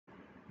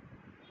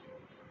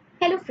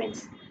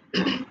friends.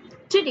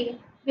 Today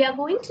we are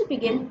going to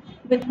begin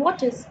with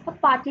what is a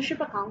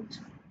partnership account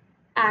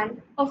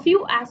and a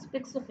few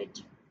aspects of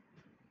it.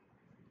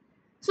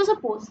 So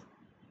suppose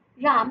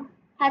Ram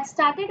had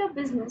started a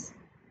business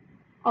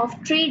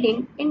of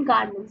trading in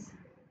garments.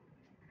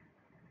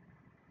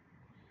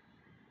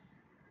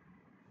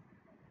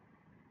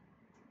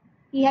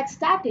 He had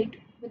started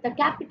with a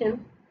capital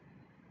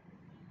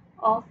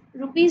of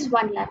rupees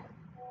 1 lakh.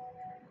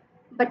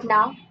 But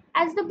now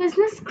as the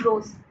business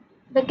grows,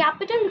 the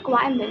capital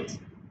requirements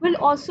will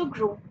also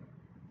grow.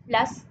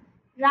 Plus,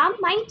 Ram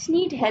might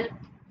need help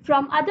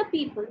from other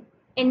people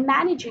in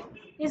managing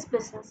his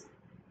business.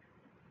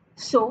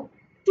 So,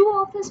 two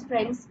of his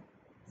friends,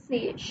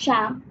 say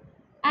Sham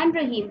and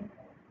Rahim,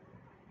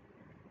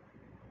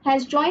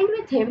 has joined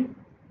with him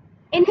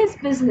in his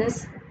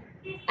business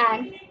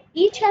and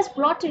each has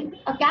brought in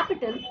a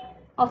capital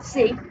of,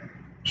 say,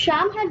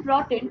 Sham had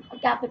brought in a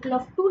capital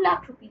of 2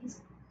 lakh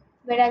rupees,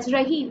 whereas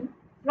Rahim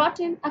brought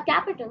in a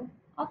capital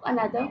of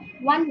another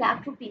 1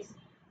 lakh rupees.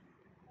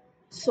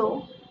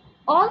 So,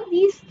 all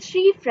these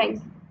three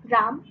friends,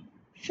 Ram,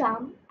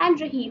 Sham, and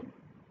Rahim,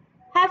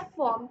 have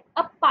formed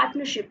a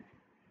partnership.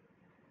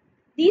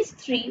 These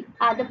three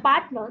are the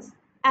partners,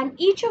 and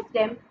each of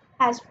them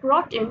has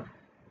brought in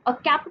a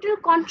capital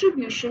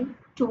contribution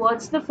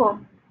towards the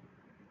firm.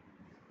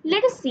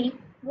 Let us see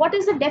what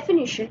is the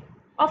definition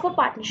of a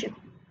partnership.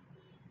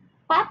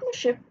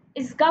 Partnership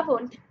is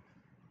governed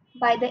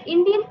by the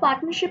Indian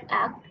Partnership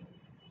Act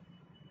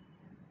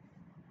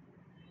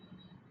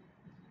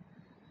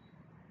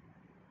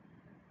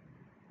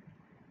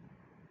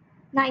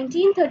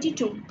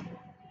 1932.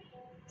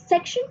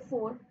 Section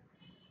 4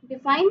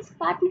 defines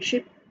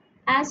partnership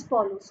as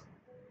follows.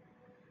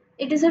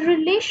 It is a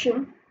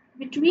relation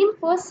between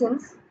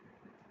persons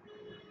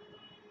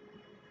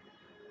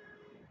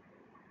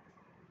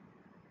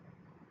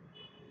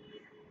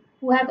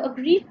who have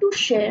agreed to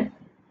share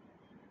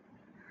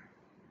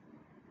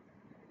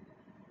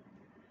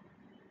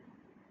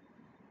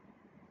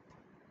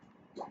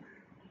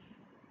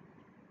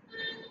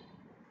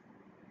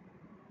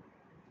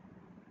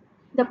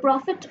the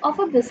profit of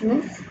a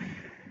business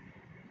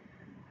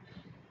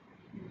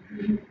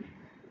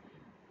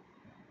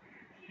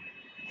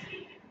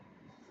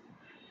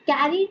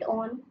carried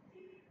on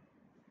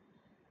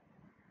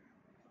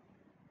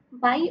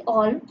by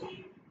all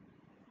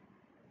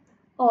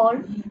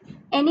or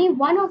any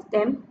one of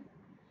them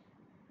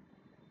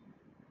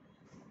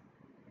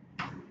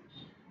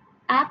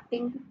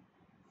acting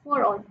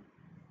for all.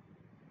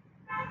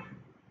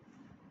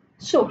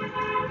 So,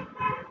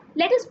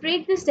 let us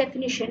break this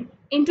definition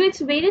into its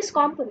various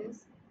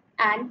components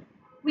and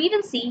we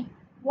will see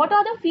what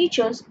are the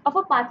features of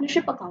a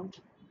partnership account.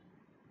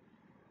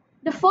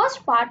 The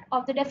first part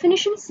of the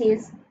definition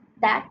says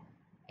that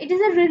it is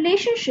a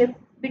relationship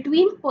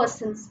between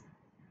persons,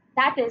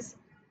 that is,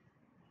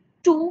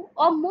 two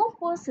or more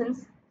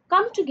persons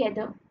come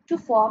together to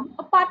form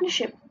a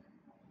partnership.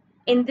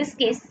 In this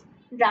case,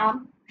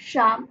 Ram,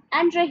 Sham,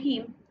 and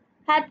Rahim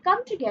had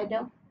come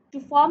together to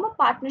form a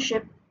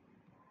partnership.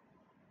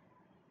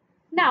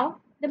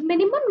 Now, the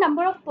minimum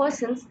number of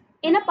persons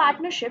in a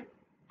partnership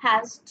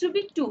has to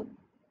be two,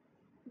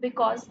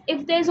 because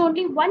if there is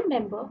only one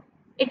member,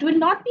 it will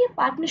not be a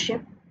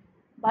partnership,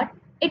 but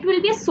it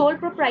will be a sole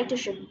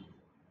proprietorship.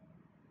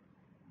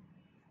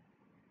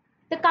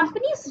 The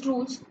Companies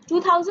Rules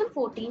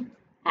 2014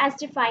 has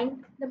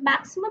defined the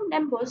maximum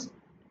members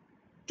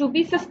to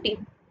be 50.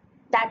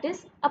 That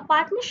is, a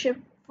partnership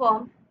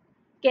firm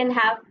can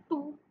have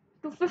 2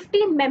 to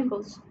 15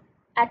 members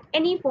at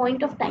any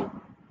point of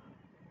time.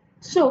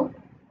 So,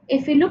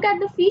 if we look at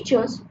the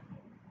features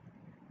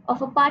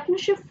of a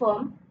partnership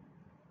firm,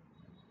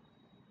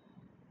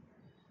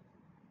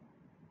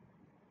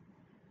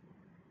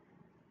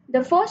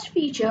 the first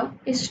feature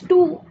is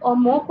two or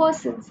more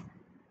persons.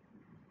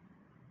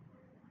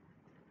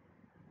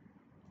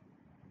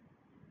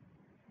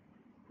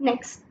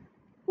 Next,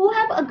 who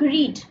have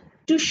agreed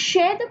to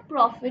share the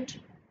profit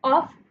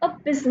of a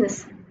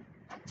business.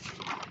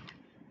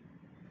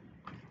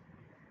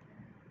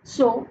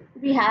 So,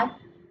 we have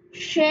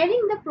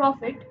sharing the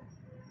profit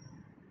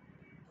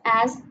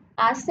as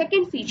our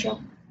second feature.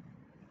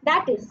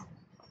 That is,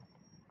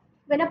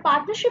 when a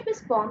partnership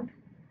is formed,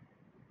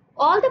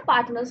 all the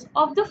partners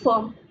of the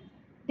firm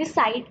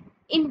decide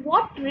in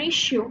what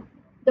ratio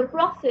the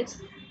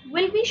profits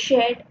will be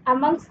shared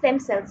amongst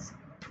themselves.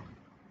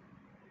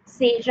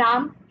 Say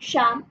Ram,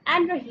 Sham,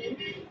 and Rahim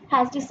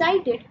has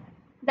decided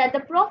that the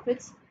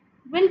profits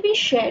will be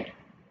shared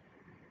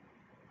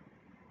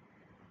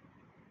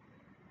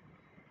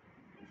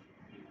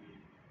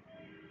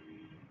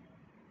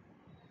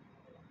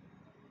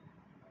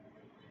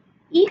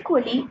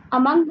equally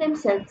among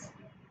themselves.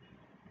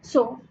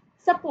 So,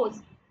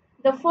 suppose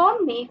the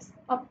firm makes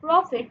a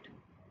profit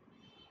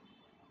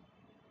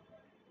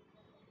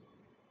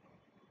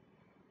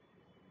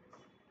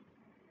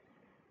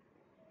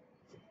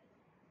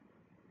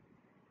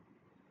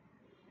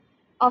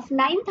of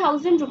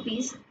 9,000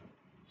 rupees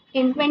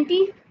in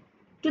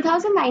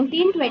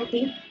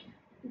 2019-20,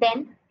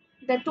 then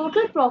the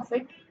total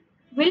profit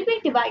will be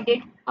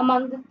divided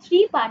among the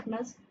three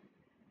partners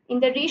in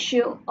the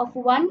ratio of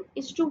 1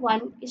 is to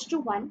 1 is to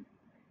 1,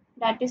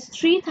 that is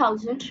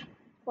 3000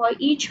 for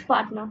each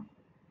partner.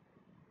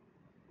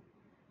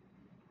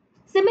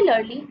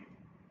 Similarly,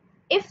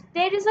 if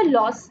there is a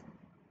loss,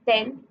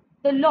 then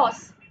the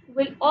loss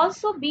will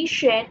also be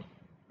shared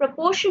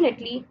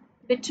proportionately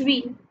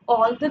between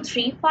all the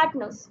three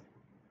partners.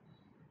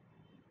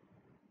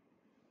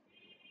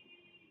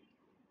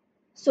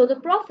 So the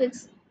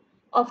profits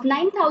of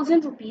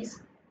 9,000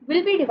 rupees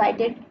will be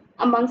divided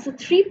amongst the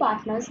three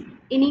partners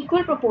in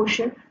equal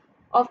proportion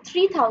of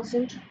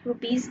 3,000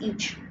 rupees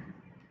each.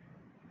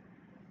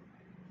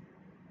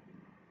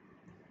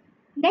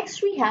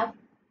 Next we have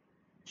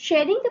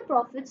sharing the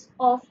profits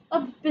of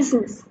a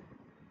business.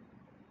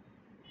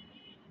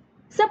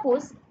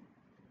 Suppose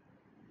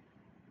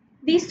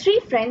these three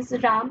friends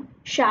Ram,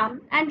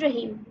 Sham and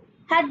Rahim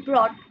had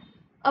bought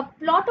a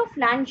plot of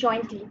land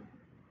jointly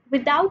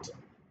without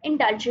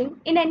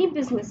indulging in any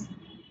business.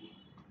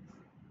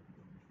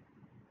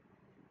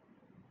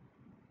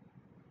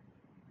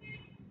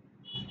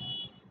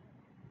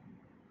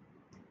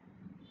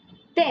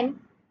 Then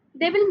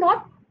they will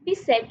not be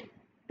said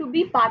to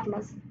be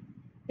partners.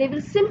 They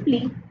will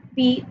simply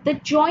be the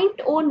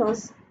joint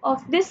owners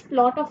of this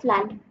plot of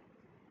land.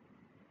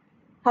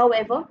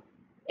 However,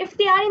 if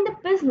they are in the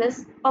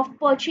business of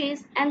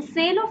purchase and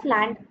sale of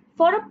land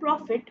for a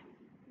profit,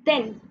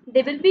 then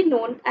they will be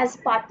known as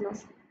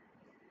partners.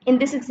 In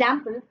this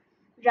example,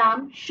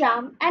 Ram,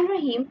 Sham, and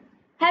Rahim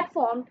had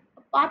formed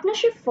a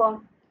partnership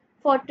firm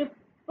for the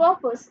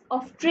purpose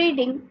of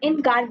trading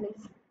in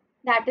garments,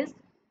 that is,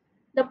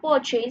 the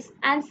purchase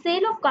and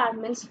sale of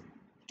garments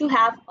to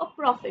have a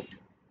profit.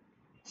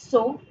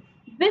 So,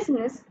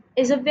 business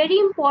is a very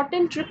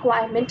important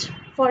requirement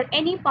for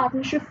any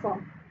partnership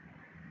firm.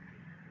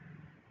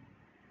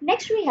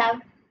 Next, we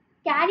have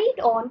carried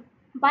on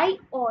by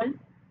all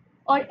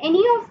or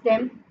any of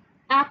them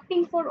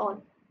acting for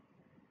all.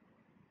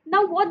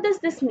 Now, what does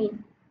this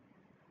mean?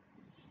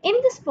 In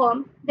this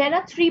firm, there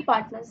are three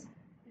partners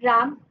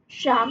Ram,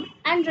 Sham,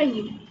 and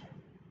Rahim.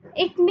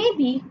 It may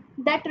be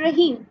that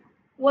Rahim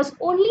was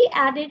only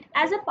added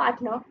as a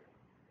partner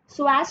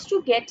so as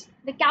to get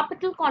the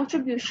capital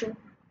contribution,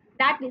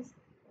 that is,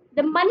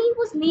 the money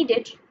was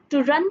needed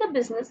to run the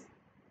business,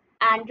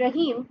 and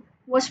Rahim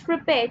was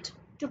prepared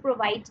to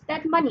provide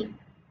that money.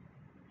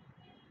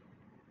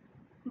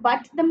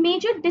 But the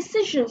major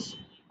decisions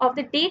of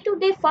the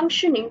day-to-day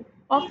functioning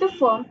of the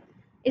firm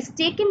is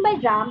taken by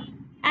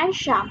Ram and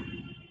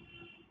Sham.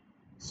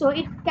 So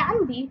it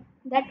can be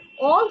that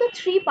all the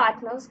three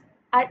partners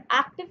are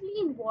actively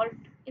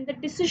involved in the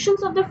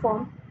decisions of the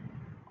firm,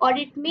 or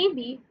it may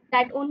be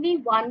that only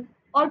one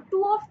or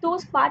two of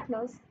those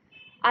partners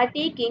are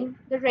taking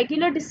the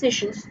regular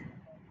decisions.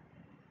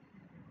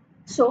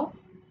 So,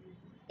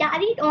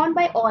 carried on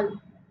by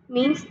all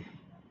means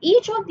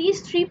each of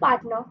these three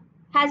partners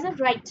has a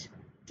right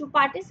to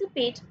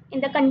participate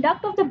in the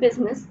conduct of the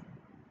business,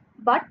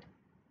 but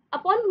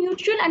upon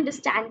mutual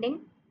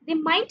understanding, they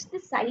might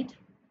decide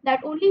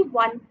that only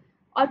one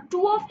or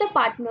two of the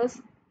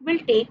partners will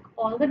take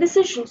all the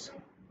decisions,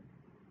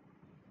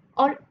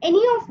 or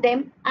any of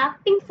them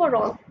acting for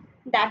all.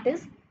 That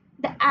is,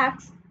 the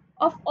acts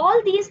of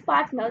all these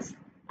partners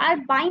are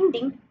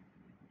binding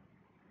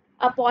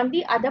upon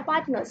the other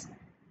partners.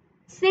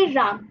 Say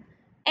Ram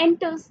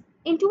enters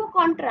into a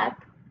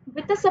contract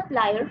with a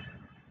supplier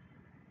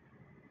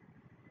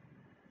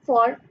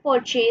for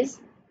purchase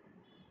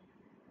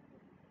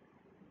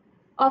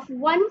of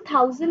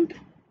 1,000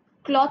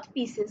 cloth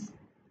pieces.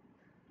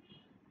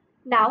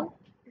 Now,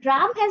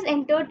 Ram has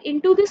entered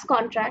into this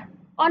contract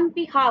on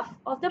behalf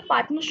of the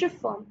partnership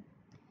firm.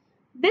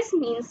 This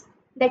means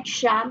that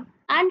Sham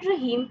and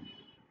Rahim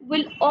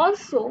will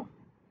also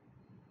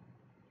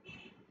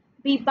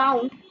be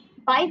bound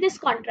by this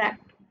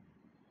contract.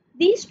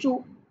 These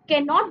two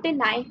cannot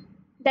deny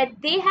that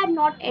they have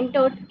not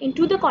entered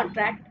into the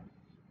contract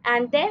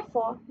and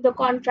therefore the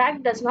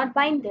contract does not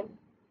bind them.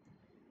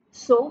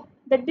 So,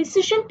 the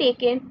decision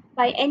taken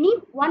by any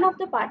one of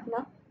the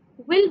partner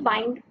will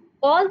bind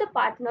all the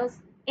partners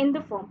in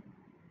the firm.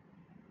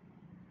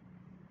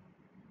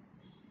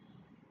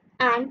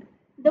 And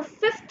the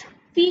fifth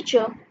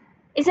feature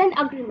is an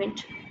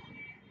agreement.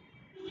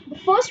 The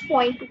first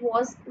point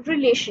was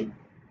relation.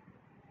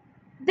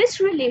 This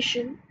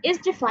relation is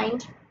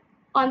defined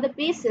on the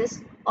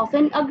basis of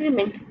an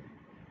agreement.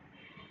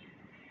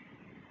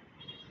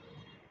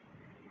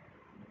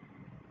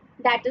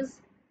 That is,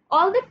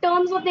 all the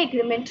terms of the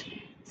agreement,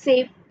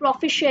 say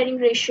profit sharing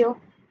ratio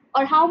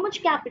or how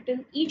much capital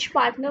each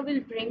partner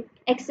will bring,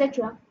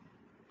 etc.,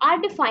 are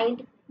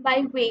defined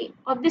by way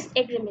of this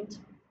agreement.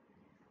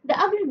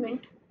 The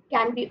agreement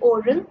can be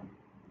oral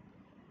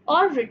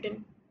or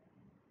written.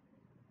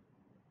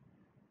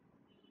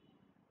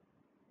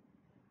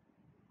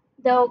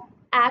 The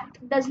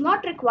Act does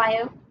not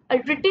require a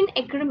written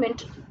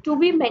agreement to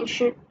be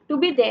mentioned to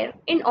be there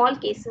in all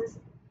cases.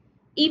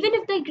 Even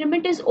if the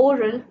agreement is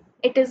oral,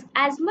 it is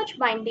as much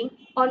binding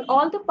on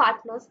all the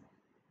partners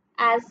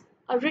as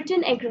a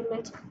written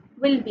agreement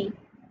will be.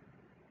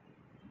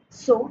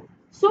 So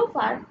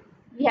far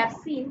we have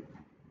seen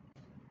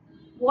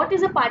what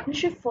is a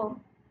partnership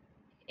firm.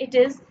 It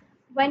is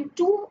when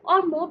two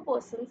or more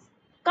persons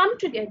come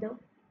together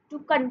to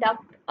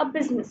conduct a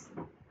business.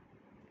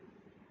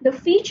 The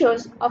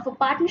features of a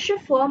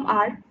partnership firm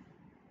are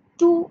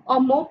two or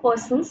more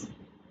persons.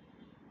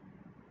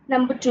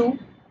 Number two,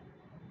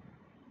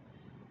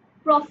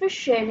 profit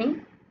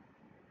sharing.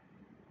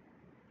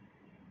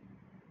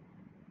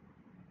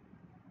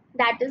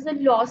 That is, the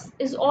loss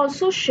is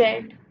also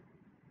shared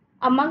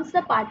amongst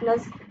the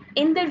partners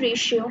in the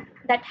ratio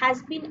that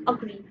has been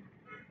agreed.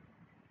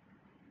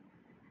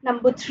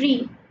 Number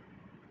three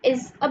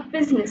is a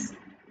business.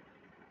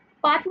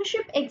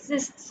 Partnership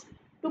exists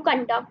to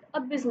conduct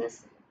a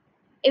business.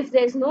 If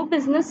there is no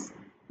business,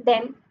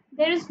 then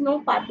there is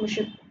no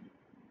partnership.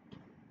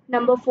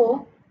 Number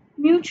four,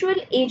 mutual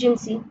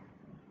agency.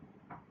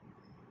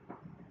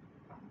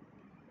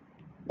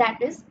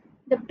 That is,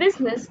 the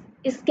business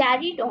is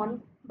carried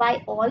on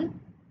by all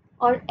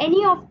or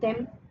any of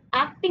them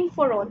acting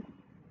for all.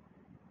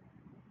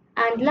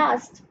 And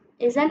last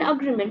is an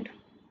agreement.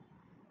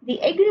 The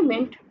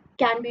agreement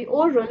can be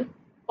oral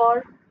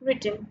or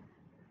written.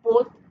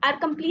 Both are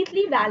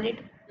completely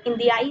valid in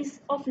the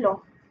eyes of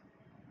law.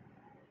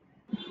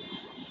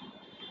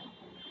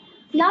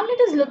 Now let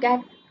us look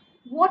at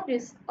what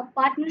is a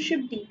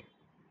partnership deed.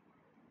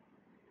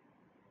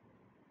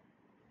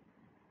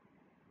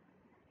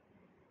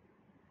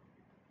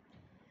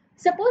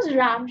 Suppose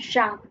Ram,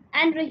 Sham,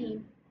 and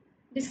Rahim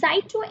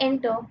decide to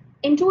enter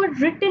into a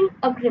written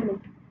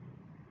agreement.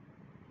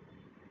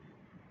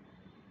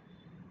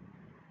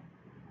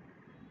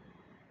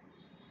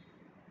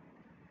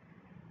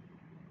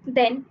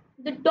 Then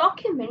the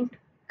document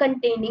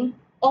containing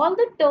all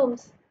the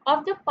terms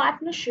of the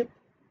partnership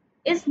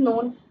is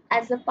known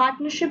as a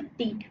partnership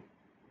deed.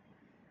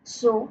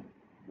 So,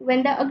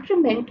 when the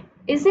agreement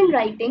is in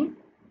writing,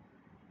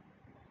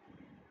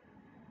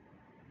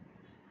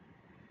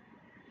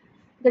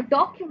 the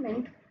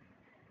document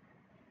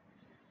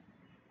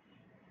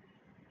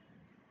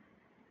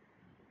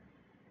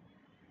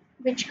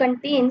which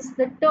contains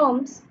the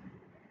terms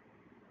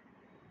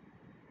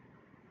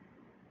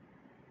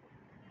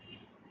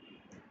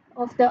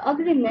of the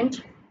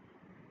agreement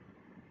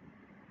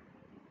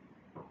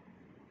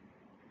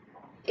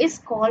is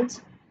called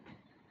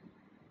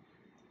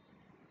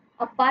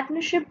a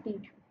partnership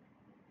deed.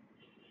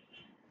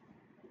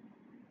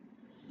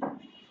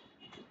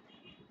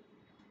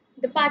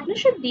 The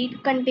partnership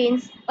deed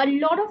contains a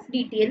lot of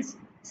details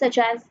such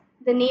as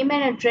the name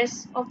and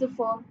address of the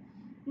firm,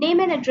 name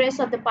and address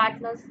of the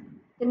partners,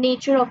 the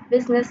nature of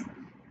business,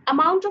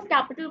 amount of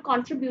capital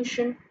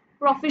contribution,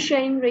 profit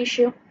sharing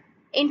ratio,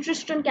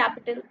 interest on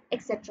capital,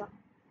 etc.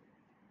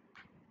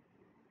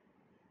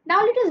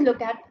 Now let us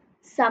look at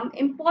some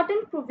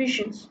important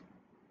provisions.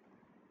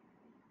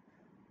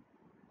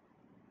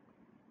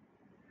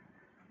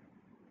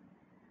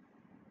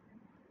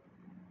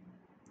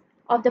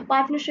 Of the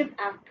Partnership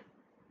Act.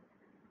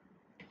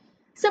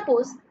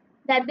 Suppose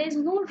that there is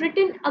no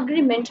written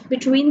agreement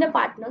between the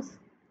partners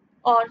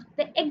or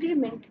the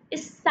agreement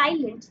is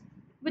silent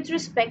with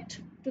respect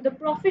to the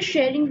profit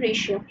sharing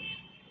ratio.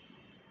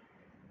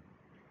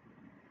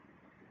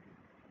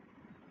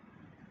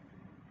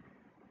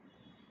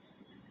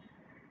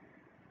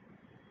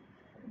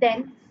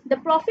 Then the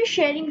profit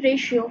sharing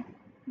ratio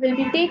will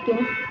be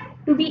taken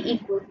to be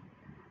equal.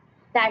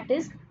 That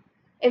is,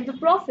 if the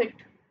profit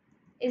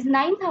is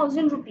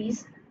 9,000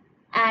 rupees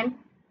and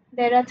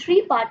there are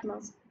three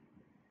partners.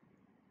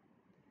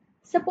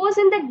 Suppose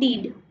in the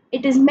deed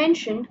it is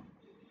mentioned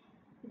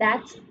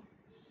that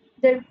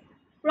the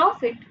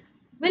profit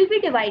will be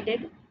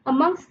divided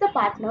amongst the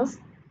partners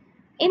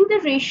in the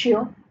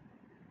ratio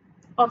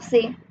of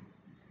say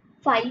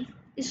 5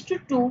 is to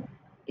 2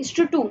 is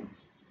to 2.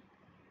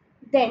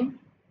 Then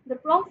the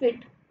profit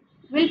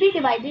will be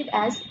divided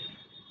as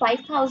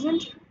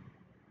 5,000,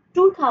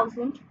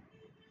 2,000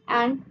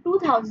 and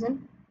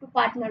 2,000 to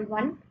partner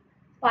 1,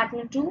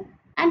 partner 2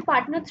 and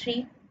partner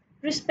 3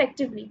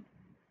 respectively.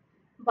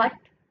 But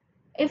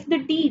if the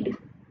deed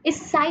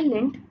is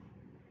silent,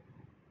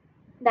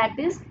 that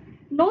is,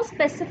 no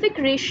specific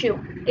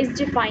ratio is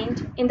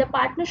defined in the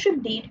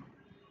partnership deed,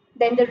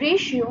 then the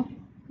ratio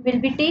will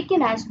be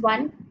taken as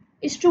 1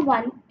 is to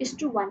 1 is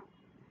to 1.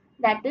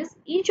 That is,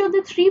 each of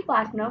the three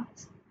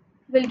partners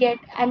will get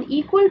an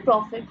equal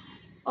profit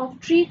of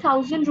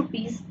 3,000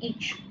 rupees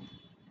each.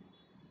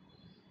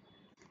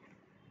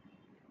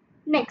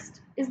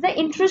 Next is the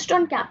interest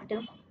on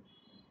capital.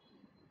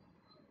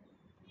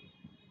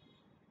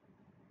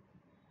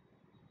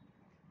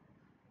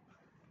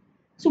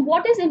 So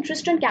what is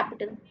interest on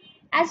capital?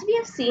 As we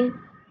have seen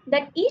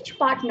that each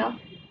partner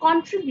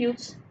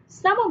contributes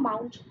some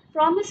amount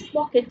from his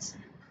pockets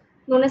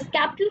known as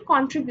capital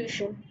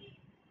contribution.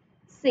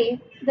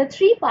 Say the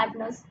three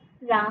partners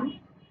Ram,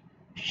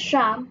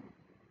 Sham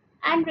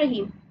and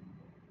Rahim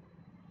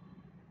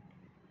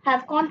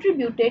have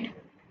contributed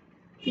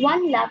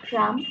 1 lakh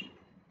Ram,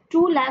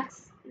 2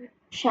 lakhs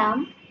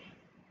Sham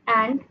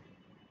and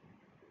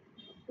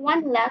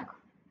 1 lakh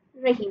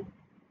Rahim.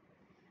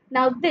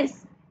 Now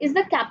this is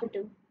the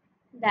capital,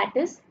 that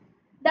is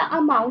the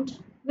amount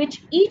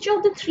which each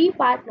of the three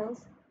partners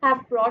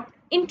have brought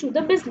into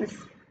the business.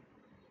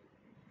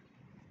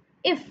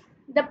 If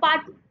the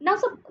part now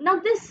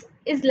this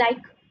is like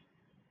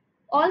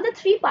all the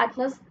three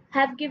partners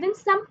have given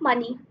some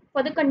money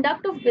for the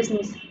conduct of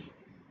business.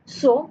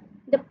 So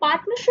the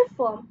partnership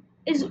firm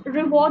is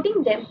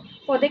rewarding them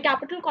for their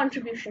capital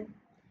contribution.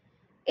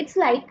 It's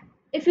like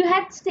if you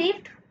had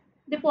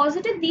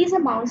deposited these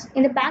amounts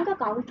in a bank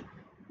account,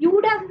 you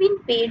would have been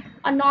paid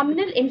a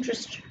nominal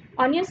interest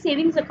on your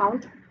savings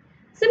account.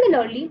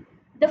 Similarly,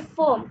 the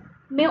firm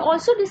may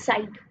also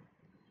decide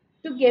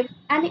to give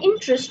an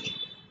interest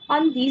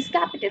on these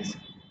capitals.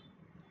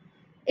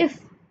 If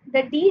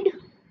the deed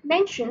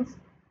mentions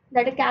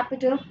that a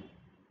capital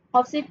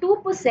of say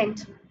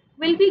 2%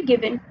 will be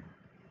given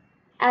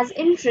as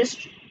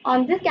interest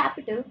on the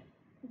capital,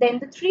 then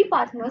the three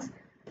partners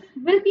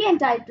will be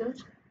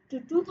entitled to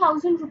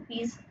 2000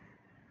 rupees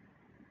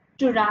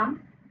to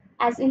Ram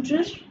as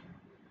interest,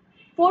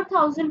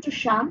 4000 to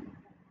Sham,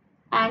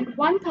 and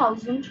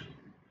 2000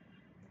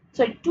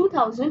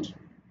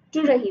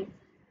 to Rahim.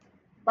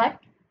 But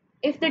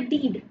if the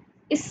deed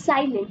is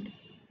silent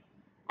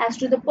as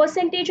to the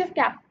percentage of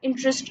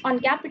interest on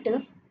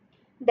capital,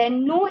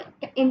 then no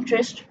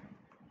interest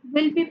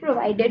will be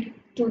provided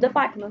to the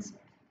partners.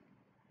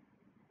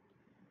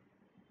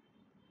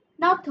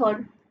 Now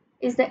third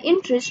is the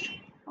interest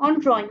on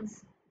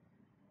drawings.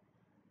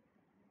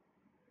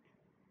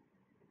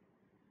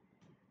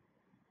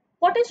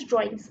 What is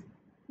drawings?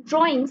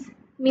 Drawings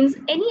means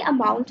any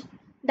amount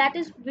that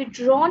is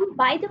withdrawn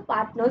by the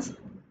partners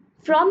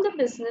from the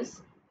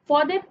business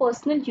for their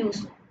personal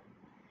use.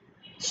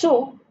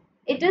 So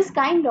it is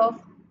kind of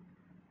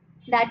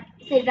that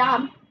say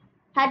Ram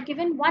had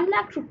given 1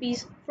 lakh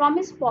rupees from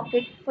his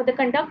pocket for the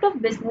conduct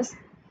of business,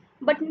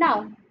 but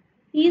now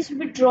he is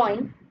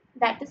withdrawing,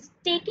 that is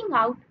taking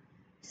out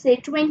say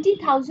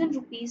 20,000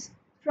 rupees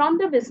from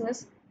the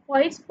business for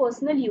its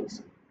personal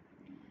use.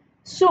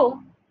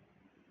 So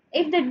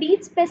if the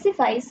deed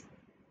specifies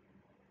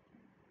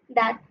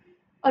that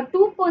a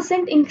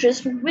 2%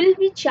 interest will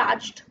be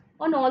charged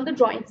on all the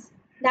drawings,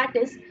 that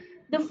is,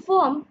 the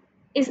firm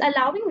is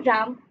allowing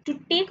Ram to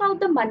take out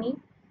the money,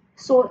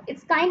 so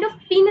it's kind of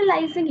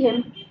penalizing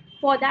him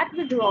for that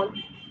withdrawal.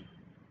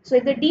 So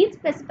if the deed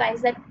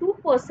specifies that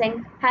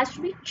 2% has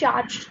to be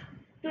charged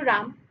to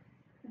Ram,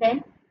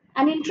 then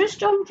an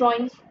interest on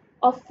drawings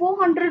of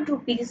 400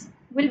 rupees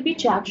will be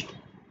charged.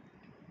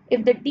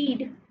 If the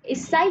deed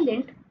is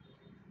silent,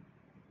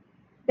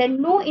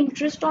 then no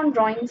interest on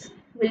drawings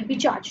will be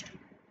charged.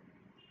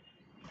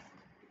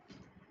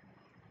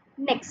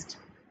 Next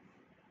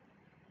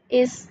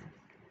is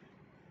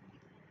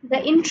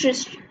the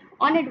interest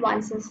on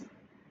advances.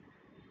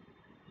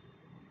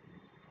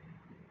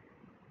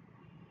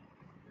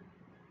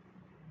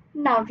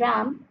 Now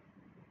Ram,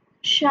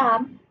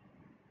 Sham,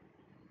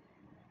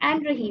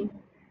 and Rahim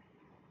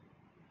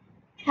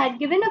had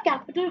given a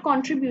capital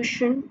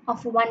contribution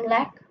of 1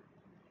 lakh,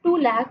 2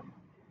 lakh,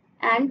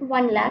 and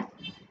 1 lakh.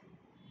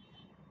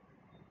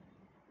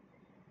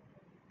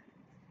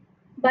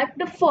 But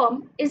the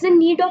firm is in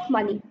need of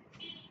money.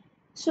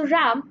 So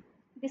Ram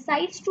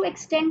decides to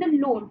extend a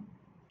loan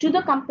to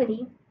the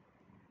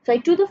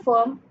to the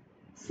firm,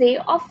 say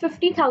of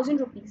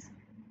 50,000 rupees.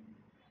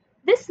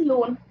 This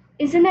loan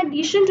is in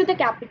addition to the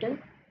capital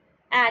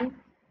and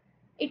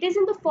it is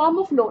in the form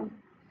of loan.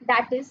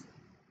 That is,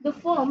 the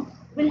firm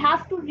will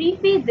have to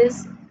repay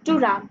this to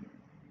Ram.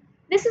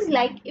 This is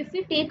like if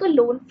we take a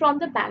loan from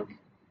the bank.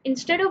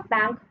 Instead of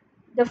bank,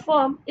 the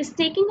firm is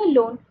taking a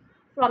loan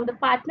from the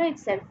partner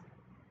itself.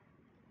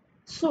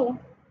 So,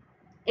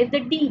 if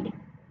the deed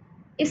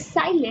is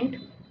silent,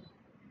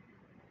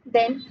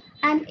 then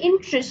an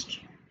interest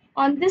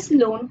on this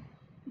loan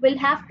will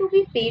have to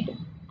be paid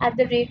at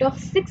the rate of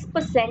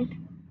 6%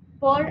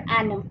 per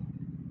annum.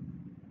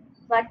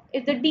 But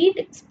if the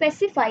deed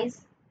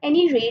specifies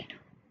any rate,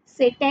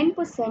 say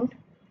 10%,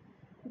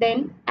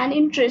 then an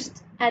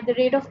interest at the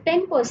rate of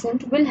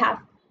 10% will have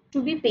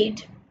to be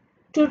paid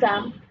to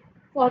Ram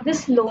for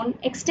this loan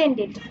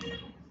extended.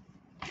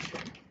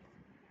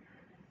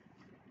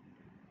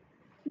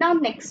 Now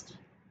next,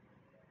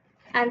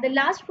 and the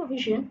last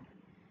provision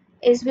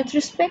is with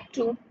respect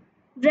to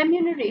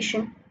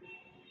remuneration,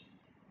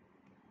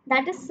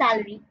 that is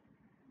salary.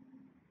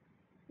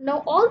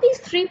 Now all these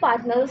three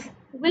partners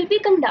will be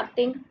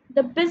conducting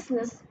the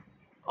business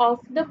of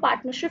the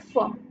partnership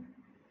firm.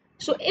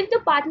 So if the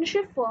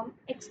partnership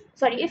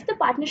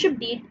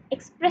deed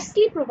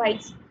expressly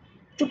provides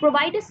to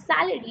provide a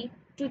salary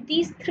to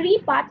these three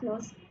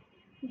partners,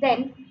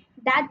 then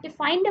that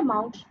defined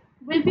amount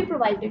will be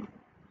provided.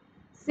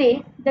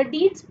 Say the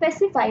deed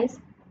specifies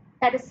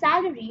that a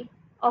salary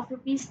of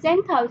rupees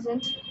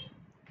 10,000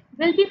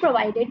 will be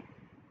provided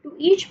to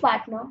each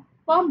partner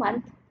per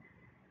month,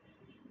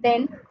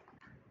 then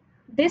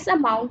this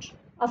amount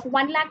of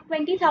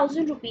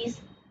 1,20,000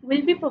 rupees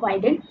will be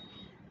provided.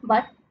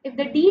 But if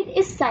the deed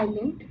is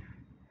silent,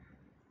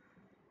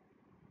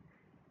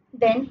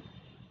 then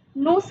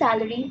no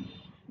salary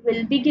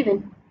will be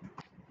given.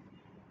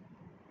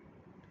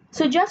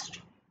 So just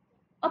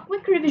a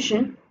quick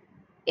revision.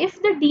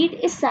 If the deed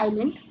is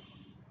silent,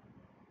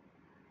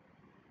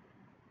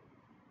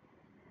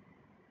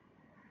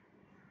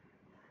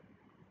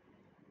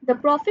 the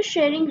profit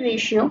sharing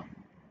ratio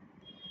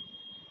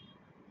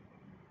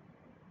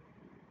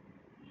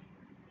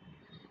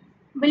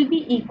will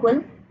be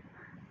equal.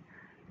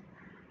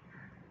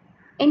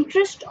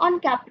 Interest on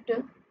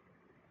capital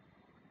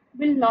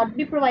will not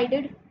be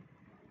provided.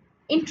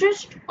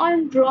 Interest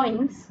on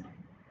drawings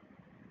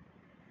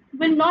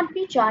will not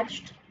be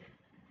charged.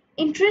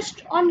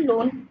 Interest on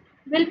loan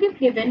will be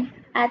given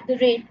at the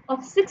rate of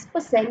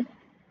 6%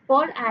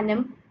 per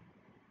annum,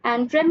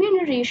 and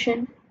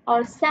remuneration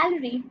or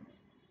salary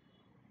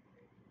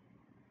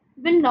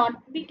will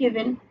not be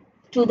given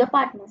to the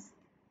partners.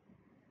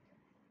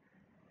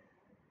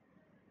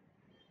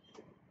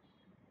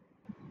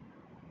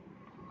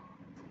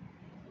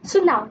 So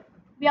now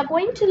we are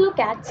going to look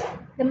at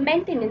the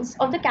maintenance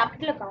of the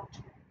capital account.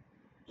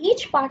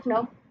 Each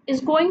partner is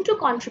going to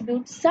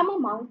contribute some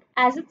amount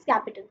as its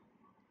capital.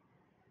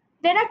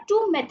 There are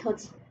two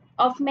methods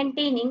of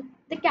maintaining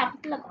the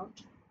capital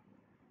account.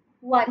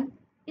 One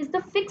is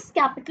the fixed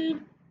capital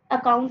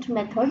account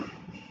method,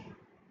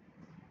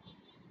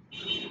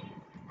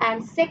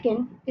 and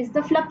second is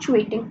the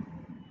fluctuating.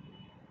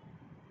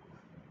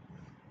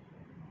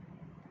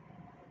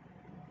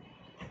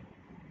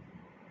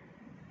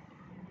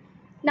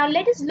 Now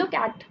let us look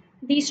at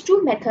these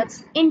two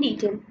methods in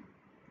detail.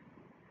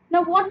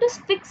 Now what does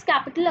fixed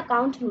capital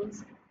account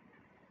means?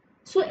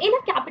 So in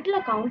a capital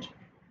account,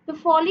 the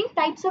following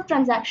types of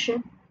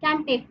transaction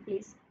can take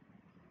place.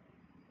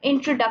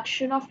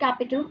 Introduction of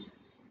capital,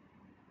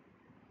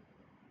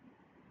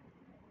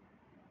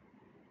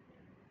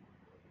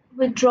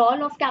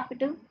 withdrawal of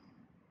capital,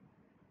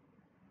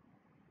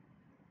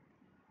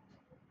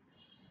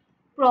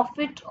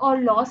 profit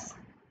or loss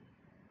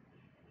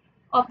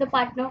of the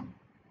partner,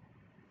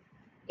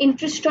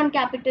 interest on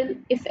capital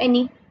if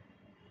any,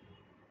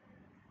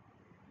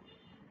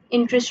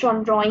 interest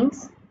on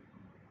drawings,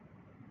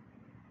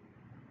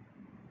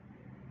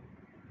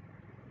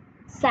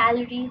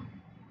 salary,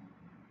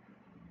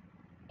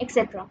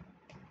 etc.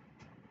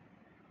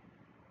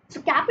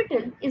 So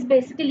capital is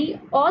basically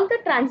all the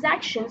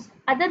transactions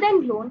other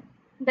than loan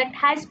that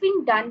has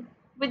been done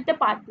with the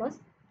partners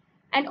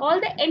and all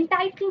the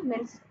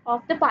entitlements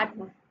of the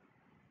partner.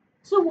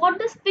 So what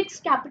does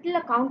fixed capital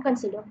account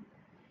consider?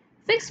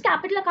 Fixed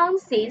capital account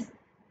says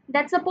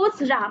that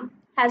suppose Ram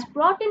has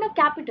brought in a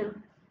capital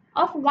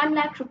of 1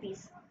 lakh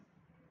rupees.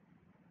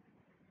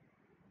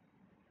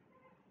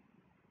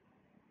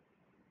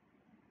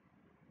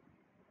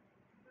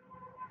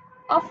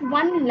 Of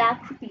 1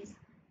 lakh rupees.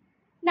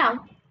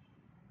 Now,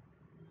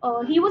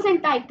 he was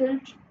entitled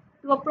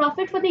to a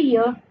profit for the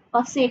year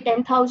of say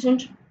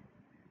 10,000,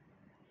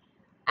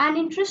 and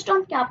interest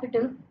on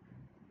capital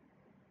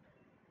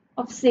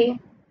of say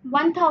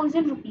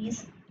 1,000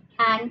 rupees,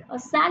 and a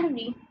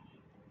salary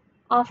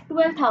of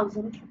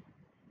 12,000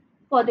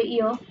 for the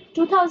year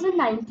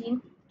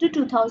 2019 to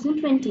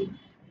 2020.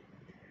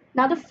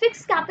 Now the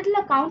fixed capital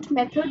account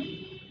method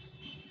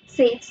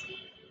says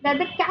that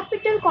the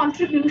capital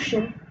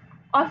contribution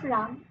of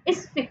Ram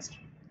is fixed,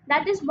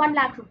 that is 1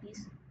 lakh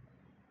rupees.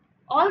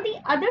 All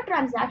the other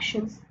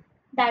transactions,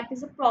 that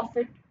is a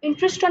profit,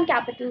 interest on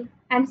capital,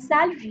 and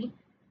salary,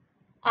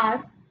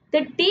 are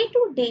the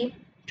day-to-day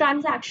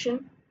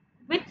transaction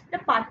with the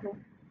partner.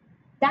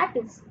 That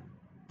is,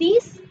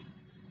 these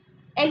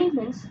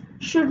elements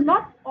should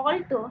not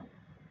alter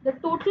the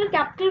total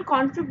capital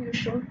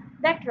contribution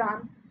that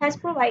Ram has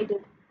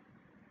provided.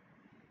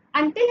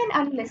 Until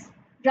and unless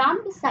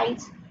Ram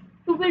decides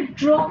to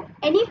withdraw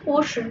any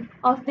portion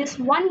of this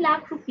 1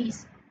 lakh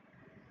rupees,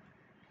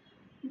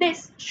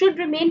 this should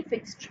remain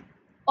fixed.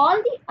 All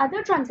the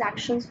other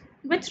transactions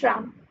with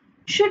Ram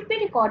should be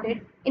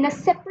recorded in a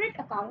separate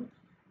account,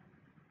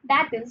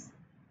 that is,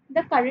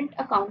 the current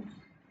account.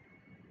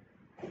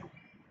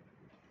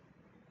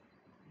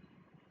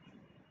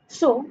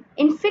 So,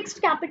 in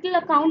fixed capital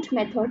account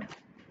method,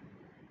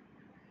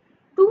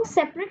 two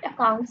separate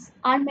accounts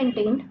are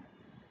maintained.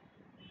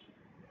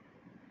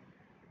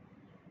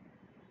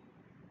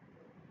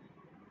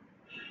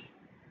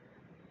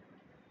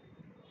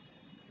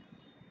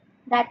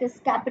 That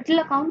is capital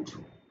account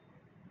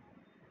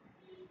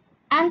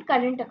and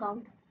current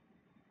account.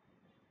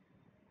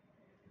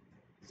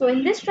 So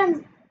in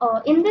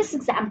this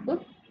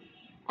example,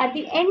 at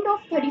the end of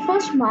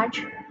 31st March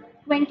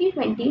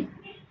 2020,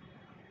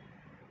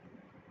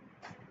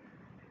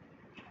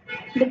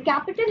 the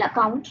capital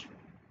account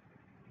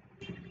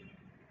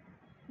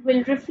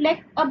will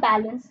reflect a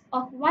balance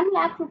of 1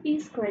 lakh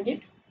rupees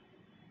credit,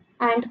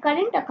 and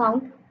current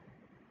account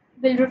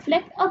will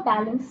reflect a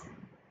balance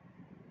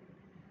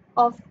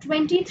of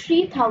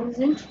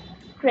 23,000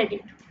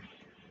 credit.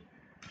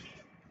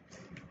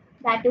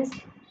 That is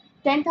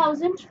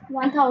 10,000,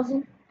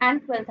 1,000,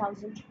 and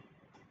 12,000.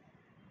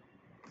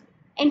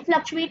 In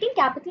fluctuating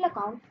capital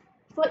account,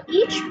 for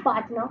each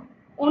partner,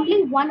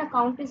 only one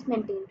account is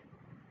maintained.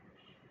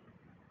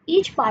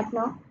 Each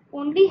partner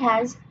only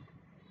has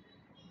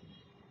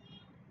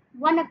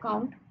one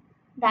account,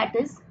 that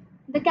is,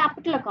 the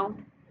capital account.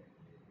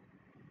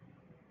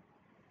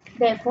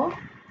 Therefore,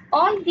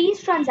 all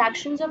these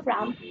transactions of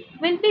RAM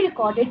will be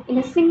recorded in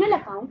a single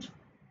account,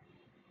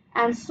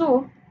 and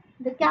so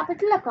the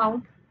capital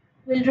account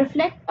will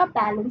reflect a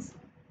balance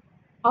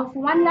of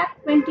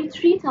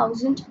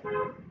 1,23,000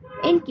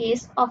 in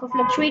case of a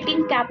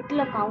fluctuating capital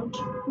account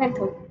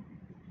method.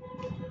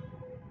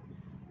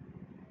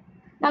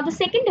 Now the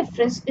second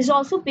difference is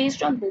also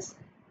based on this.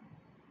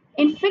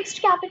 In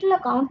fixed capital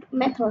account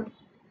method,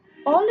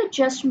 all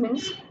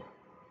adjustments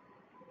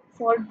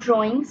for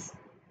drawings,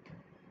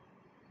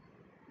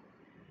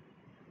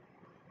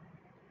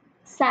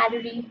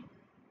 salary,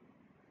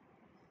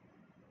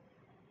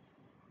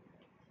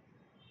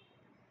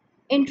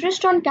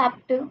 interest on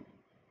capital,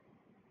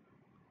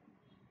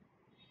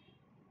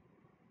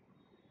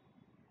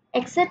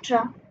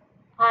 etc.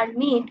 are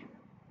made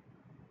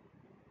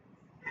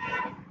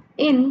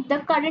in the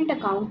current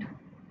account,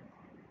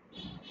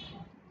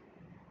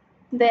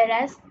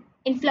 whereas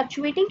in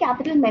fluctuating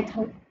capital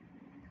method,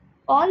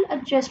 all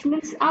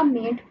adjustments are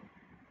made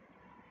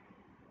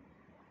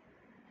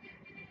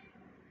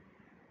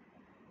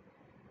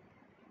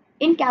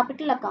in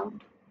capital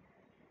account.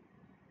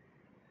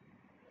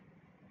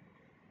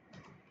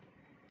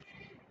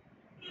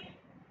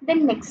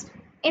 Then next,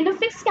 in the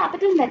fixed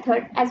capital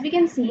method, as we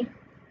can see,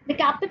 the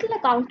capital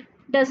account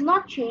does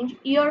not change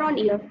year on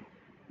year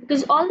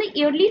because all the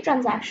yearly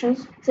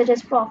transactions such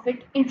as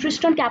profit,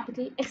 interest on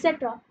capital,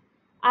 etc.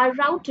 are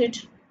routed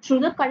through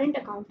the current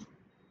account.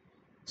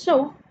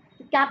 So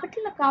the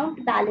capital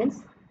account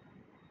balance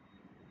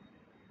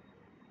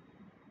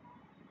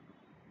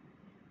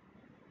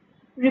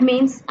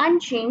remains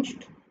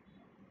unchanged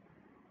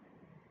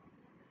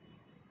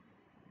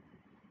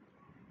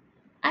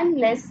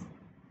unless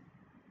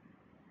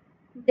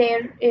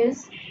there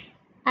is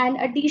an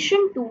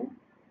addition to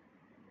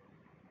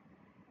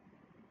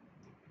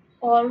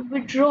or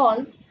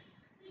withdrawal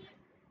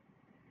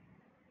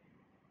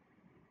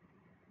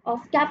of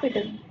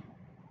capital.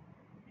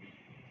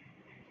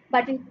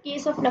 But in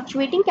case of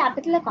fluctuating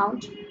capital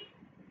account,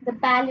 the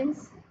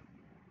balance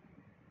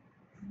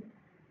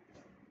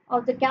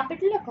of the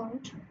capital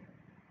account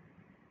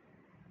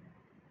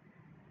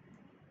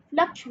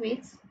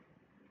fluctuates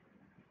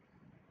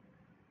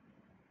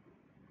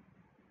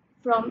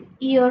from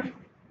year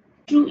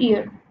to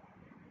year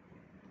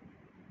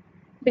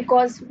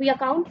because we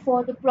account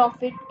for the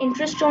profit,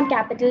 interest on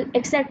capital,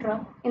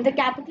 etc. in the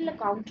capital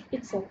account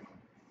itself.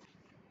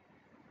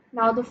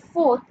 Now the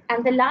fourth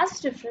and the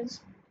last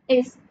difference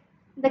is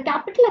the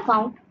capital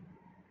account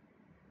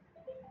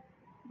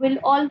will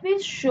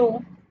always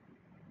show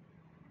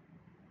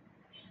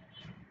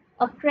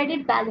a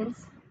credit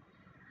balance.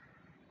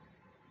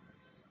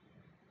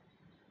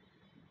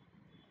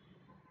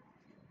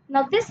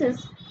 Now this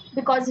is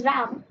because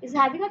Ram is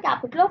having a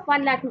capital of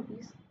 1 lakh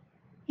rupees.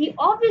 He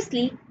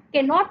obviously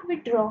cannot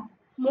withdraw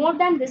more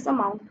than this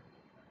amount.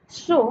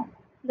 So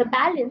the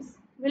balance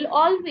will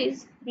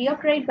always be a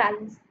credit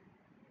balance.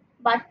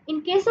 But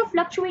in case of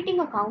fluctuating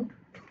account,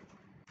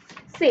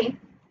 say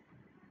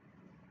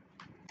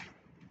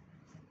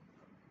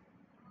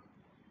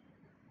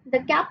the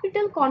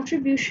capital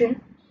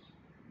contribution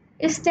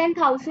is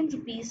 10,000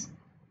 rupees.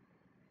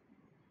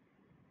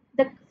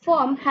 The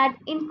firm had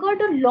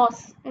incurred a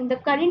loss in the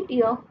current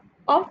year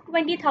of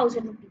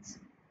 20,000 rupees.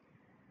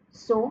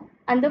 So,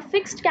 under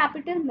fixed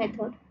capital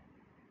method,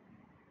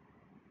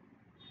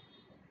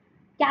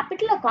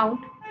 capital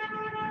account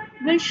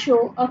will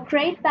show a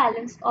credit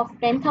balance of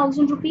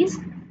 10,000 rupees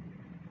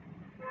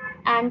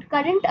and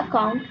current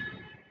account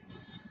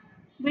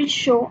will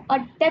show a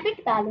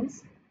debit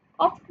balance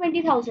of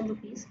 20,000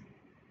 rupees.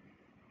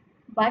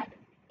 But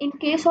in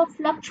case of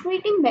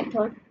fluctuating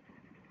method,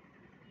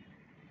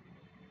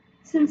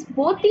 since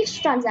both these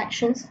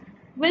transactions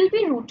will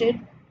be routed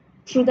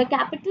through the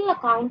capital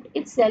account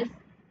itself,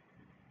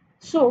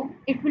 so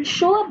it will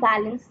show a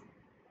balance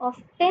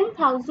of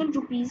 10,000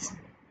 rupees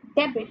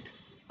debit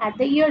at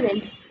the year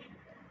end.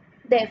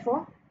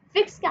 Therefore,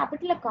 fixed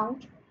capital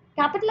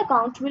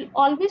account will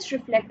always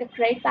reflect a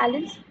credit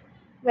balance,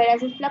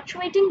 whereas in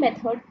fluctuating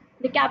method,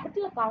 the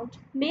capital account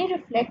may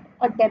reflect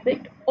a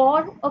debit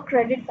or a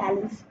credit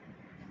balance.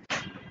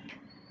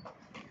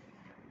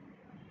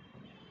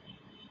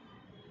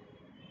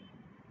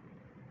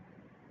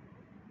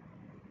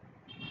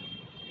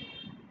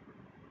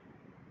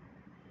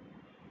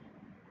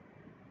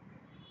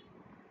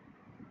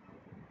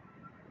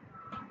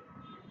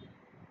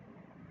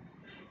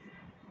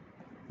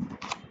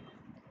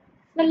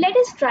 Now let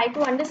us try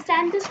to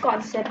understand this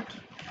concept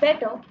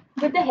better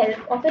with the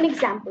help of an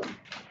example.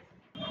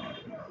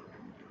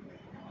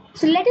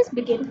 So let us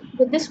begin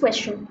with this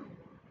question.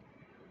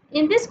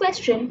 In this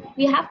question,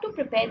 we have to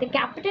prepare the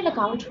capital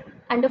account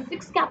under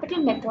fixed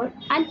capital method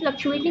and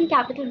fluctuating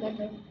capital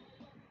method.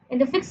 In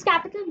the fixed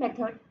capital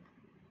method,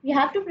 we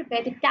have to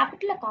prepare the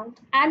capital account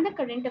and the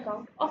current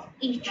account of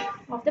each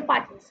of the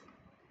partners.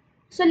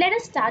 So let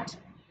us start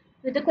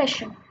with the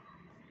question.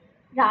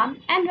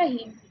 Ram and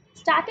Rahim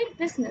started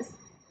business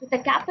with a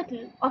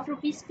capital of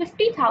rupees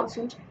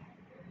 50,000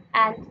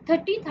 and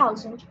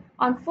 30,000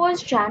 on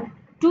 1st Jan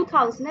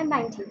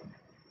 2019.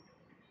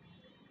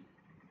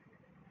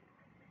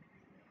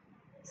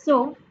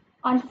 So,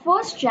 on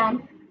 1st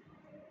Jan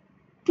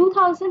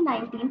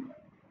 2019,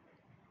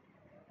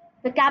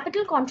 the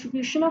capital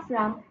contribution of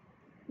Ram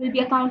will be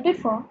accounted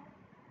for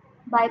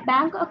by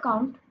bank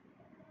account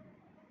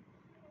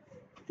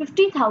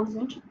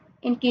 50,000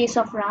 in case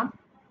of Ram,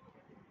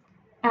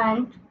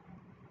 and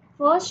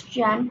 1st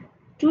Jan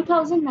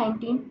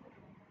 2019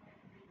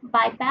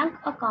 by bank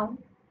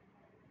account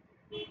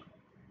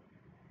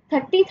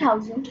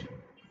 30,000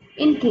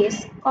 in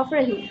case of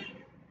Rahim.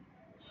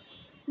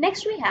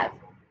 Next we have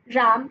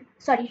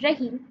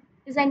Rahim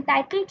is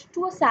entitled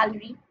to a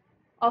salary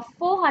of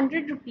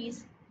 400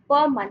 rupees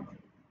per month.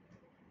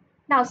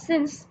 Now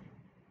since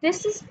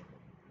this is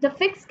the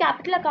fixed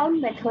capital account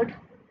method,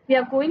 we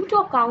are going to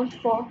account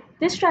for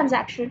this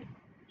transaction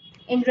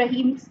in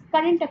Rahim's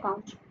current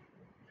account.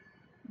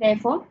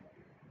 Therefore,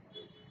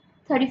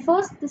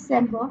 31st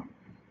December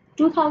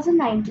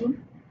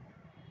 2019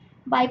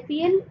 by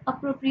PL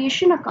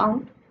appropriation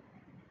account,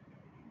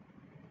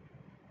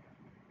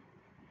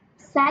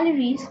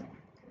 salaries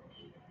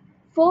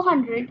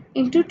 400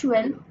 into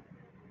 12,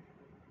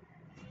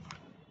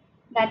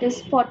 that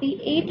is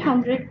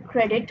 4800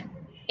 credit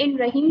in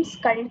Rahim's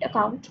current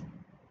account.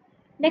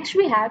 Next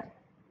we have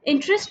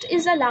interest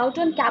is allowed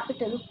on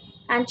capital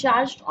and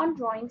charged on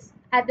drawings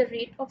at the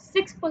rate of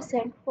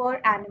 6%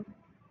 per annum.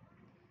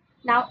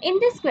 Now in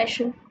this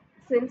question,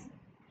 since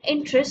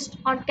interest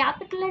on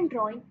capital and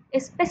drawing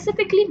is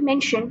specifically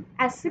mentioned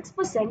as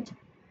 6%,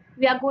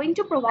 we are going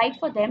to provide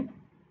for them.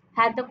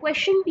 Had the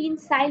question been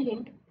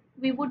silent,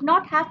 we would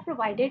not have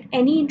provided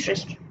any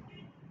interest.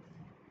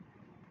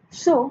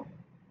 So,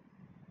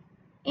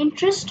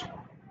 interest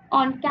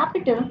on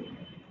capital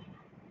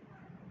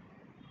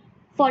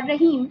for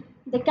Rahim,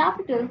 the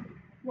capital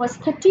was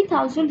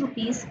 30,000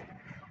 rupees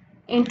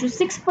into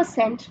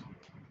 6%,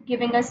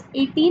 giving us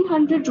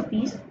 1800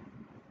 rupees.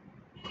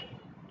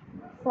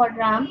 For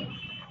Ram,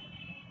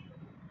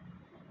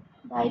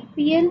 by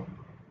PL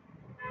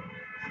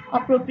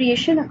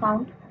appropriation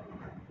account,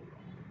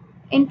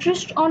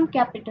 interest on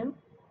capital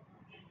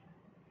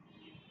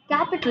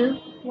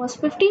was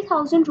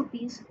 50,000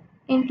 rupees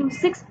into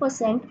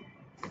 6%,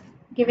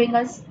 giving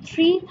us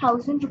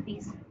 3,000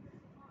 rupees.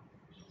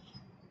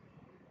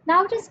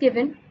 Now it is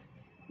given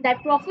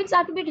that profits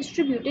are to be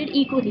distributed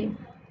equally.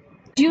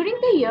 During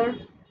the year,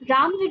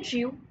 Ram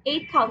withdrew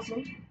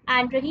 8,000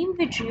 and Rahim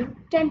withdrew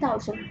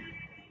 10,000.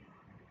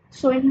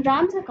 So in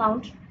Ram's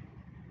account,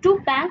 to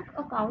bank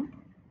account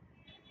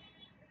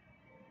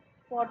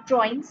for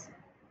drawings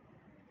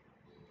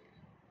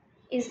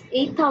is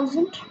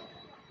 8,000.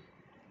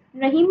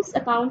 Rahim's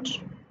account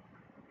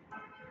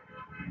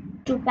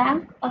to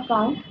bank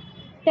account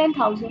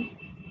 10,000.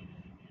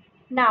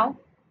 Now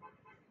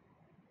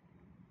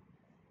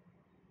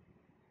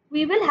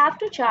we will have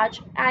to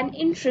charge an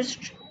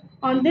interest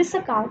on this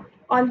account,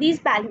 on these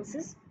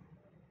balances.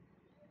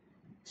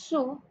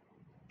 So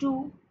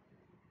to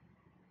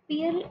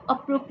PL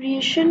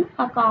appropriation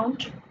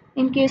account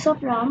in case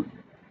of Ram,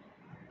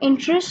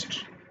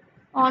 interest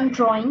on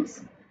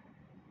drawings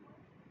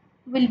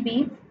will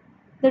be,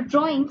 the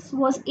drawings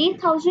was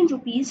 8,000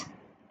 rupees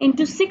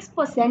into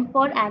 6%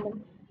 per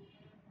annum.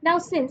 Now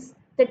since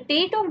the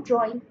date of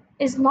drawing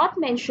is not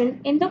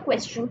mentioned in the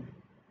question,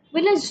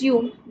 we'll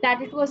assume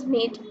that it was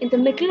made in the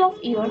middle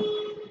of year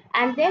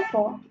and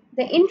therefore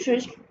the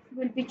interest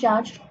will be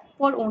charged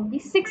for only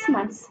 6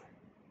 months.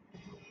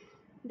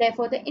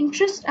 Therefore the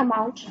interest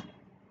amount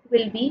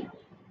will be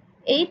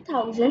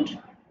 8,000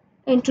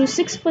 into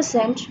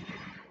 6%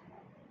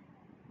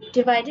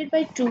 divided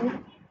by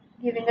 2,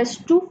 giving us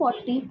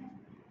 240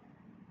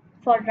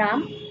 for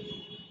Ram,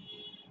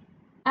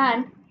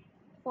 and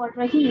for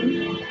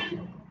Rahim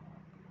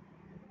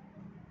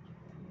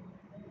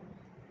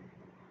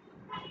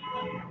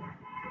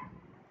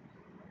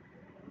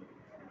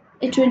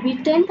it will be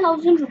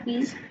 10,000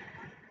 rupees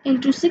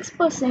into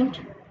 6%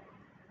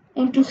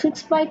 into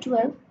 6 by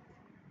 12,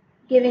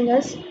 giving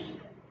us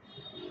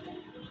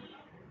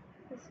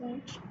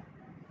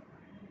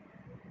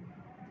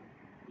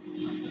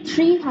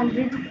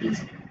 300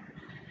 rupees.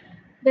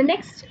 The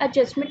next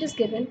adjustment is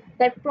given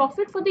that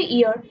profit for the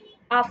year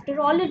after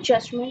all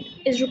adjustment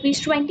is rupees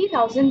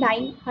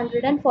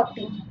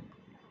 20,940.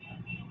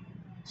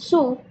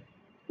 So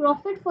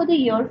profit for the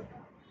year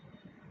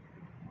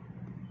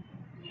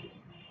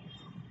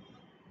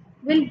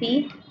will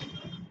be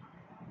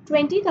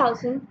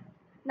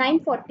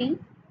 20,940.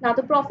 Now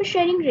the profit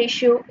sharing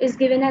ratio is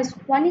given as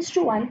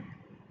 1:1.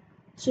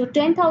 So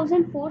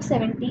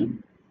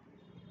 10,470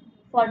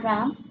 for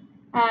Ram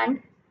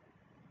and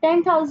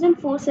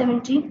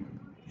 10,470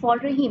 for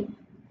Rahim.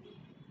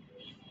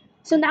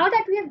 So now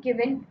that we have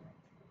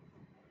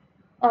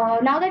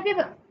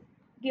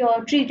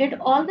treated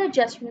all the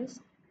adjustments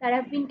that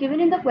have been given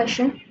in the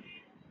question,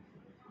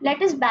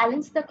 let us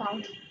balance the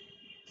account.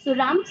 So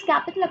Ram's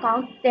capital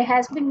account, there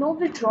has been no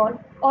withdrawal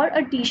or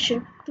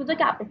addition to the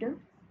capital.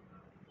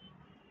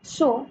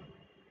 So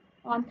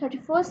on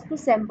 31st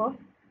December,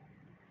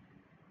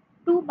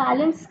 to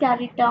balance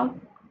carried down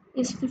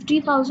is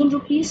 50,000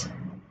 rupees.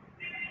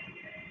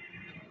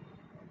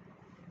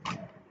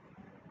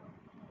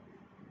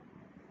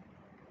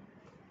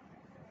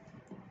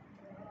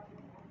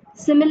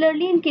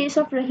 Similarly, in case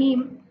of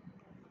Rahim,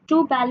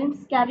 to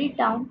balance carried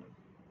down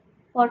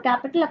for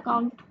capital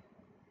account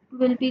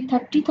will be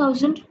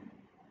 30,000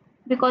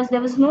 because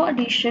there was no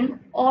addition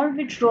or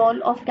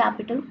withdrawal of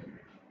capital.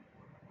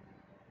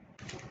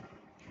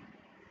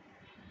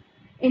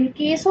 In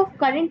case of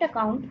current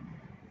account,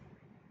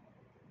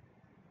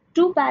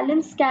 to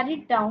balance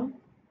carried down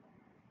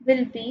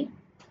will be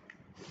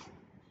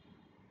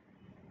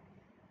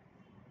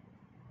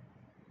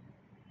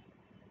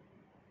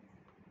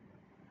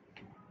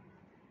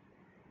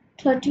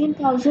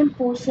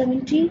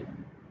 13,470,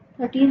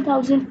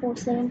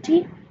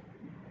 13,470,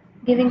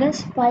 giving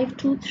us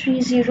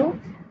 5230.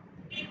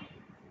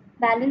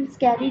 Balance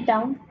carried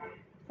down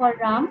for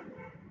Ram,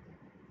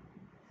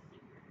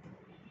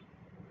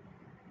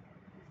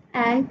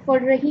 and for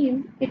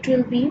Rahim it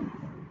will be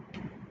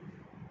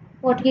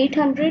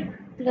 4800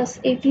 plus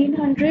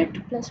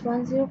 1800 plus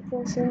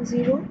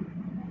 10470,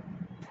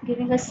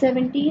 giving us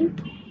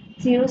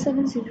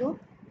 17,070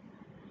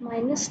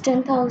 minus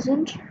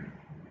 10,000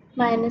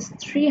 minus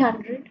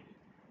 300,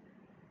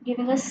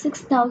 giving us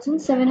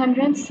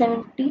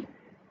 6,770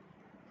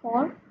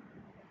 for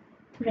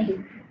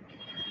Rahim.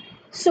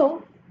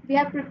 So we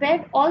have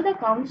prepared all the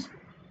accounts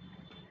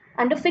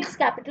under fixed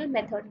capital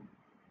method.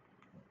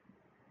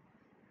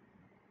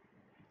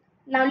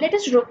 Now let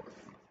us look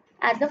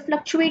at the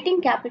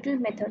fluctuating capital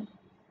method.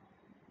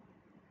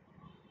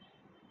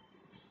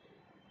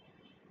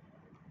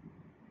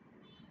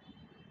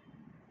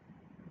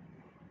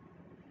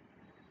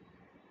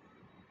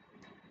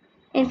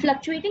 In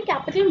fluctuating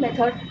capital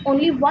method,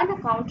 only one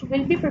account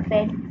will be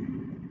prepared,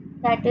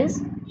 that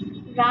is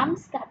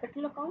Ram's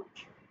capital account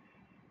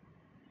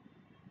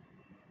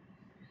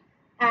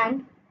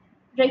and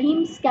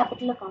Rahim's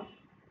capital account.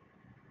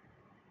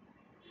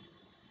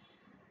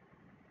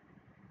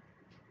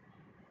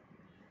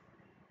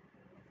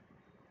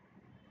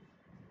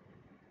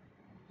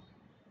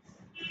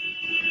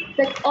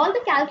 But all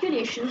the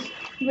calculations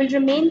will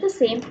remain the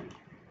same,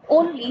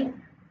 only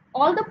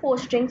all the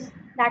postings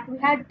that we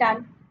had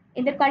done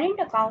in the current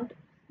account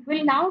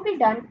will now be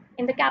done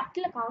in the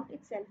capital account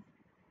itself.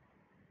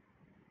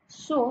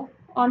 So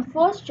on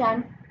 1st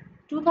Jan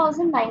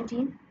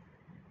 2019,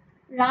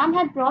 Ram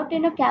had brought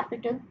in a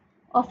capital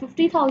of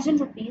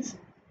 50,000 rupees.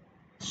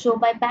 So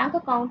by bank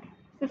account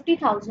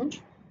 50,000.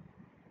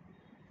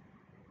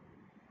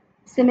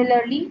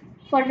 Similarly,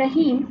 for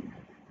Rahim,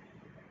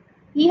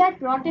 he had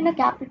brought in a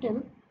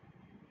capital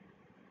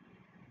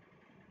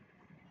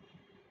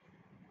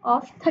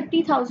of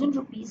 30,000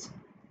 rupees.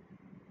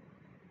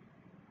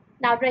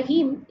 Now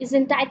Rahim is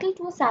entitled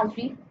to a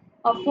salary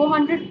of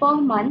 400 per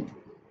month.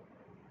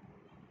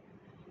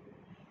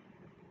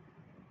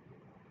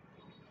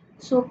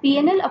 So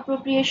P&L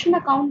appropriation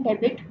account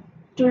debit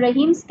to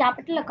Rahim's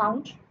capital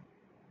account.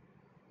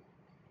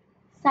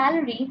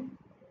 Salary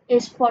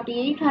is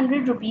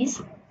 4,800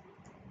 rupees.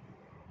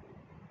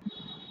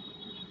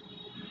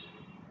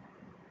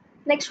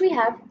 Next we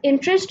have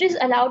interest is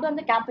allowed on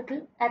the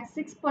capital at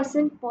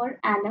 6% per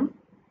annum.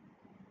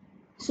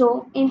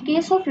 So in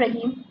case of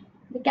Rahim,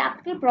 the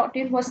capital brought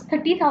in was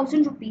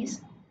 30,000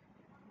 rupees.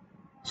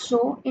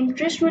 So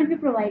interest will be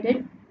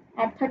provided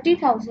at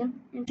 30,000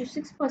 into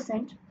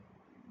 6%,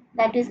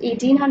 that is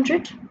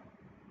 1,800.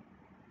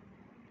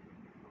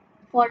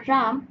 For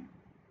Ram,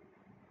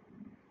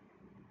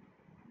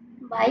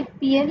 by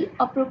PL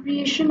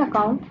appropriation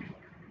account,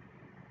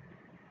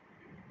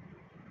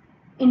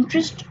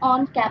 interest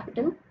on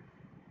capital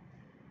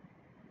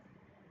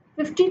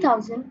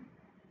 50,000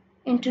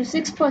 into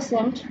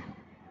 6%,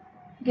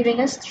 giving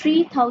us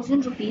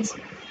 3,000 rupees.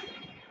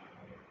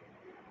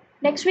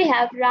 Next we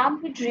have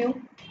Ram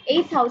withdrew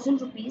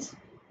 8,000 rupees.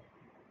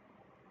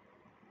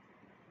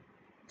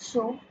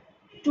 So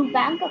to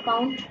bank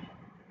account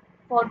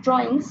for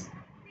drawings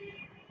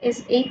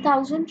is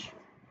 8,000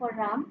 for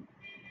Ram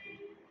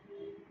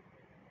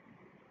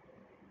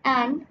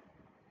and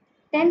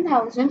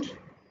 10,000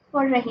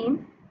 for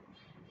Rahim.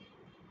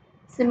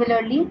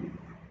 Similarly,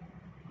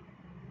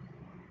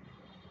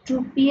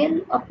 to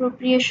PL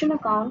appropriation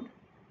account,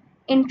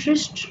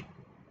 interest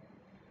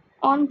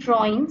on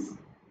drawings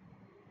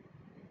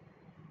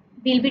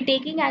we'll be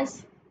taking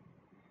as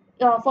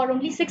for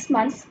only 6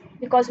 months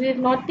because we have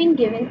not been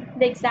given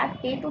the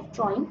exact date of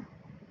drawing.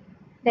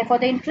 Therefore,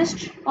 the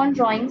interest on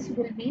drawings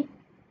will be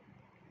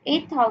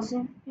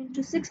 8,000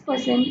 into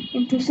 6%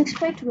 into 6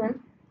 by 12,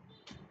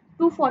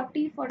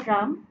 240 for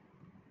Ram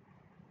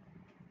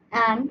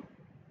and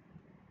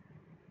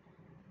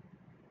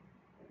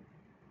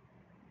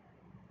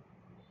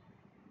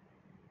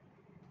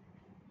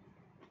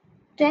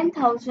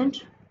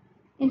 10,000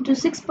 into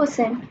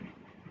 6%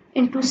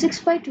 into 6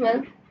 by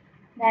 12,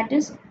 that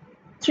is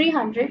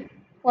 300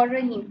 for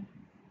Rahim.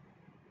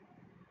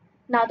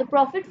 Now the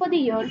profit for the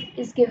year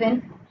is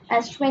given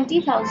as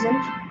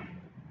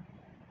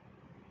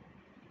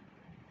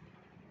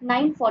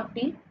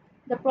 20,940.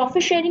 The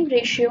profit sharing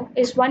ratio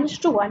is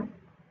 1:1.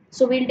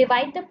 So we'll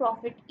divide the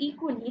profit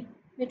equally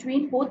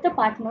between both the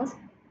partners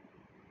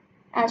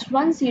as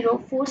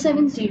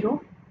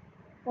 10470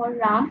 for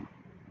Ram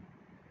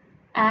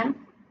and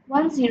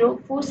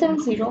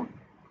 10470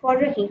 for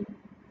Rahim.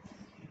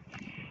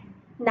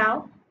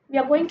 Now we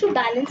are going to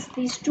balance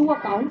these two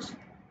accounts.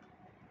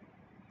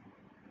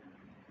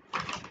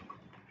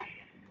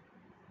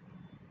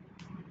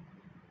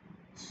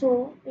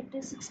 So it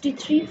is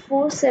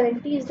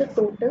 63,470 is the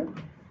total.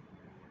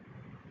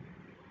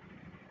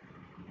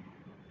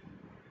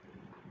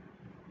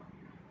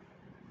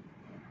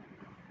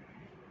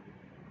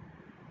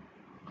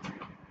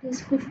 It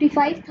is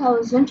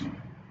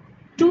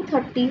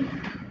 55,230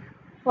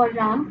 for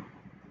Ram,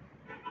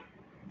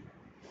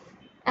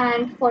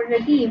 and for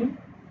Rahim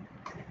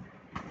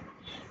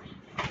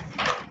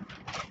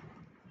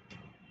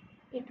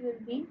it will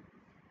be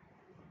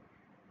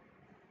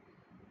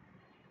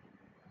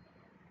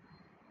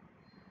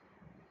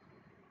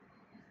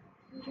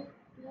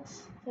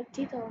plus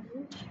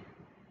 30,000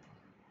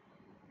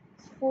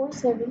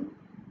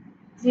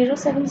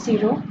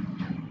 47070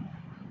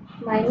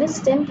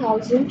 minus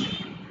 10,000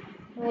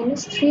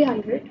 minus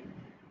 300,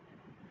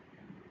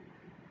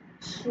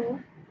 so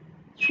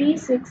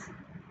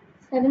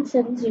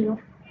 36770.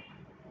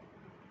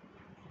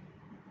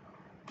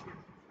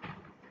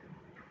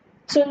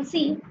 So we'll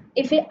see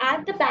if we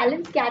add the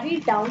balance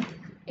carried down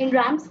in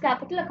Ram's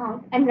capital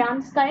account and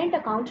Ram's current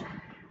account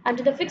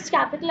under the fixed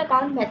capital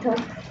account method,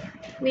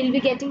 we'll be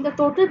getting the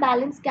total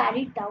balance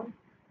carried down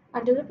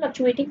under the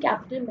fluctuating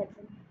capital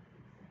method.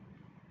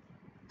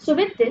 So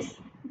with this,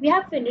 we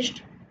have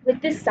finished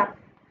with this sum.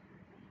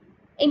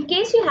 In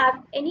case you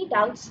have any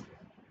doubts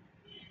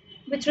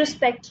with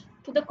respect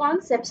to the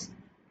concepts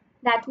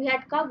that we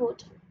had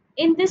covered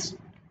in this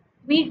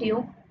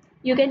video,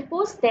 you can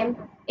post them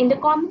in the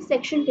comment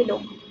section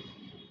below.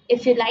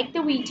 If you like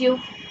the video,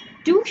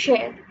 do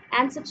share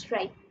and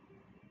subscribe.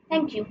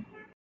 Thank you.